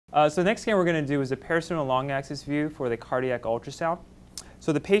So the next scan we're going to do is a parasternal long axis view for the cardiac ultrasound.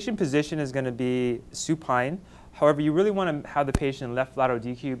 So the patient position is going to be supine. However, you really want to have the patient in left lateral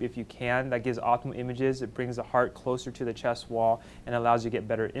decube if you can. That gives optimal images. It brings the heart closer to the chest wall and allows you to get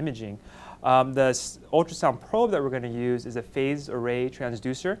better imaging. The ultrasound probe that we're going to use is a phase array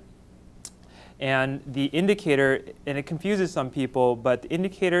transducer. And the indicator, and it confuses some people, but the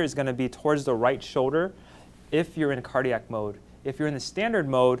indicator is going to be towards the right shoulder if you're in cardiac mode. If you're in the standard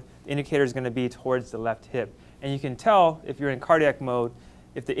mode, the indicator is going to be towards the left hip. And you can tell if you're in cardiac mode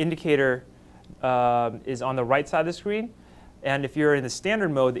if the indicator is on the right side of the screen. And if you're in the standard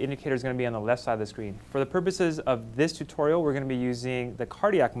mode, the indicator is going to be on the left side of the screen. For the purposes of this tutorial, we're going to be using the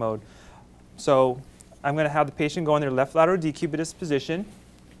cardiac mode. So I'm going to have the patient go in their left lateral decubitous position.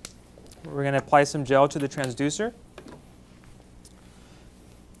 We're going to apply some gel to the transducer.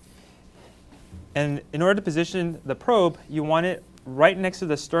 And in order to position the probe, you want it right next to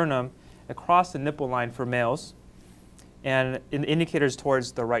the sternum across the nipple line for males. And the indicator is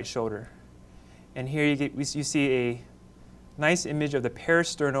towards the right shoulder. And here you see a nice image of the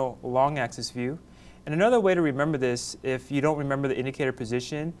parasternal long axis view. And another way to remember this, if you don't remember the indicator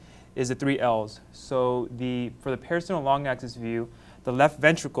position, is the 3 L's. So for the parasternal long axis view, the left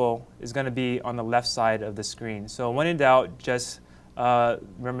ventricle is going to be on the left side of the screen. So when in doubt, just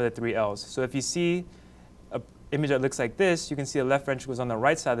remember the 3 L's. So if you see an image that looks like this, you can see the left ventricle is on the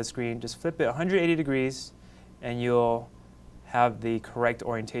right side of the screen. Just flip it 180 degrees, and you'll have the correct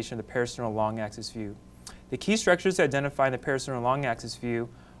orientation of the parasternal long axis view. The key structures to identify in the parasternal long axis view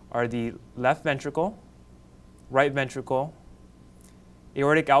are the left ventricle, right ventricle,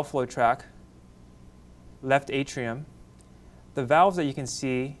 aortic outflow tract, left atrium. The valves that you can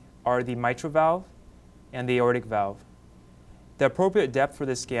see are the mitral valve and the aortic valve. The appropriate depth for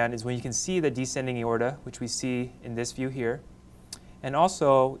this scan is when you can see the descending aorta, which we see in this view here. And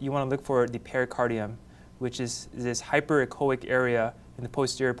also, you want to look for the pericardium, which is this hyperechoic area in the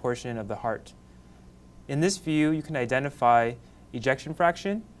posterior portion of the heart. In this view, you can identify ejection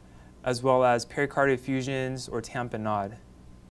fraction, as well as pericardial effusions or tamponade.